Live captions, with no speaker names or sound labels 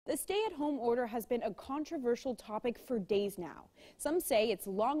The stay-at-home order has been a controversial topic for days now. Some say it's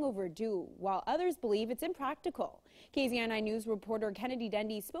long overdue, while others believe it's impractical. KZNI News reporter Kennedy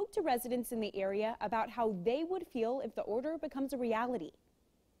Dendy spoke to residents in the area about how they would feel if the order becomes a reality.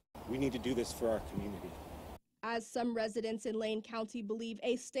 We need to do this for our community. As some residents in Lane County believe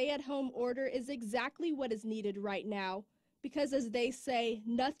a stay-at-home order is exactly what is needed right now, because as they say,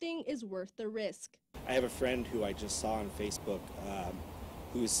 nothing is worth the risk. I have a friend who I just saw on Facebook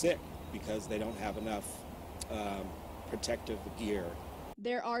who is sick because they don't have enough protective gear.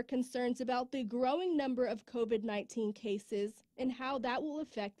 There are concerns about the growing number of COVID-19 cases and how that will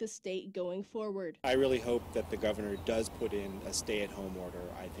affect the state going forward. I really hope that the governor does put in a stay-at-home order.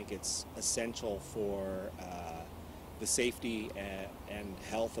 I think it's essential for the safety and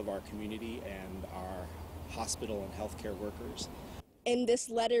health of our community and our hospital and healthcare workers. In this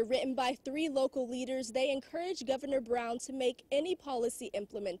letter written by 3 local leaders, they encourage Governor Brown to make any policy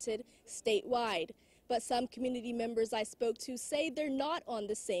implemented statewide. But some community members I spoke to say they're not on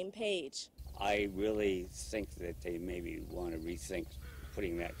the same page. I really think that they maybe want to rethink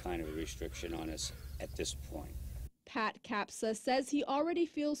putting that kind of a restriction on us at this point. Pat Capsa says he already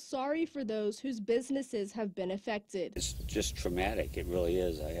feels sorry for those whose businesses have been affected. It's just traumatic, it really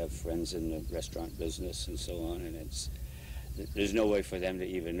is. I have friends in the restaurant business and so on, and there's no way for them to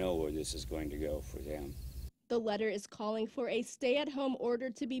even know where this is going to go for them. The letter is calling for a stay-at-home order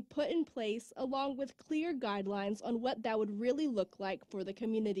to be put in place along with clear guidelines on what that would really look like for the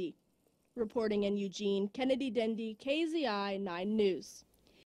community. Reporting in Eugene, Kennedy Dendy, KZI 9 News.